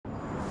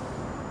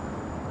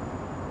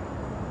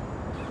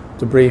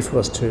The brief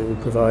was to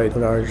provide a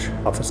large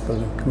office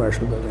building,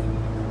 commercial building,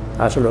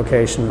 at a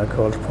location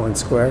called Point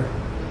Square.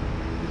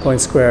 Point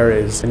Square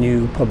is a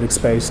new public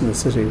space in the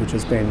city which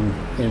has been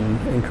in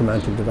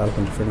incremental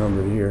development for a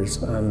number of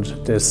years, and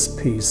this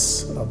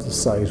piece of the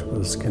site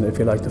was, if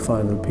you like, the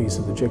final piece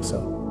of the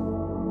jigsaw.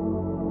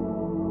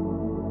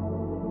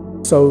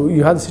 So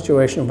you had a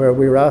situation where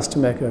we were asked to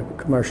make a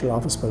commercial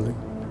office building.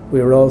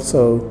 We were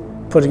also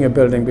putting a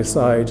building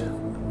beside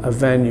a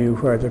venue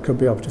where there could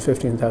be up to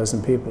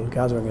 15,000 people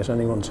gathering at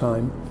any one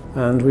time,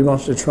 and we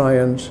wanted to try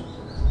and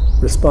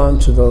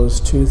respond to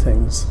those two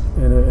things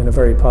in a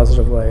very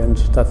positive way, and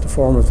that the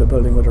form of the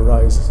building would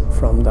arise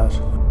from that.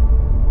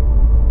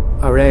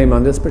 Our aim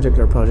on this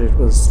particular project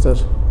was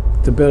that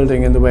the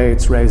building, in the way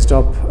it's raised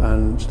up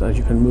and that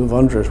you can move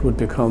under it, would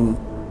become,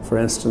 for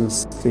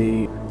instance,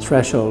 the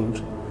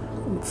threshold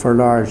for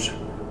large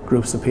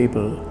groups of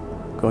people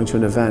going to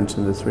an event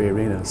in the Three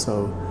Arena.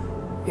 So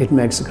it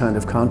makes a kind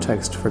of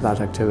context for that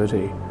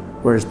activity,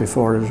 whereas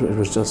before it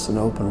was just an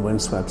open,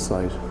 windswept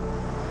site.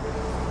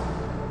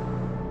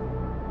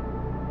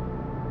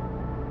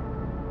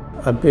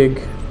 A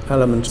big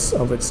element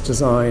of its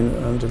design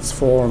and its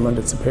form and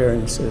its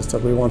appearance is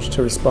that we wanted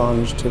to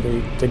respond to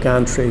the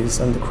gantries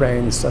and the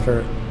cranes that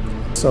are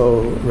so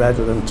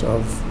redolent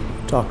of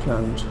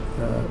dockland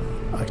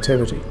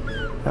activity.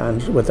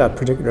 And with that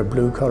particular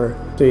blue colour,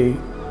 the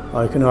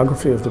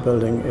iconography of the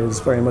building is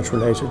very much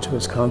related to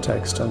its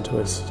context and to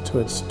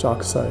its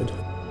dock side.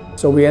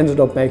 So we ended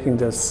up making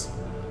this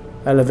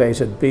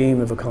elevated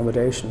beam of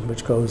accommodation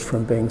which goes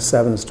from being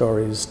 7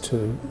 stories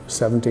to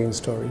 17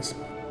 stories.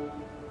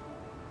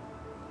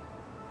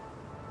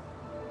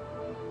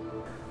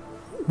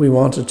 We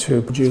wanted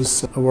to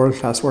produce a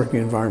world-class working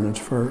environment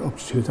for up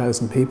to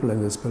 2,000 people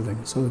in this building.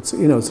 So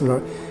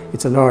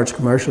it's a large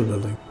commercial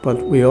building,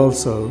 but we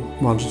also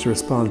wanted to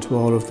respond to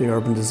all of the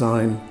urban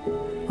design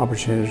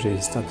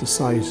opportunities that the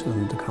site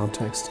and the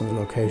context and the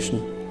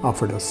location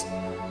offered us,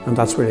 and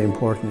that's really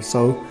important.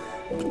 So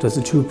there's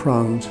a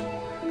two-pronged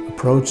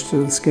approach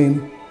to the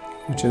scheme,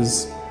 which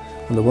is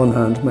on the one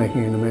hand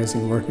making an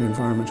amazing working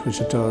environment,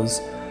 which it does.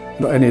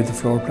 Any of the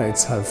floor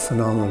plates have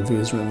phenomenal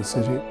views around the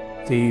city.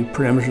 The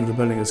perimeter of the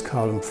building is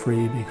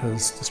column-free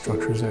because the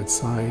structure is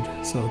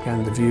outside, so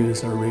again the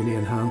views are really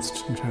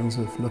enhanced in terms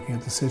of looking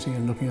at the city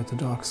and looking at the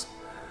docks.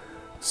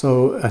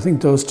 So I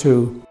think those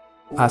two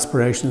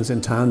aspirations in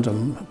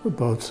tandem,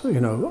 both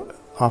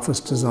office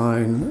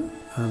design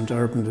and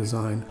urban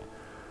design,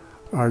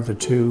 are the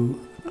two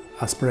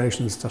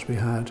aspirations that we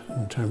had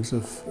in terms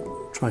of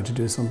trying to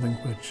do something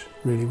which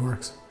really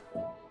works.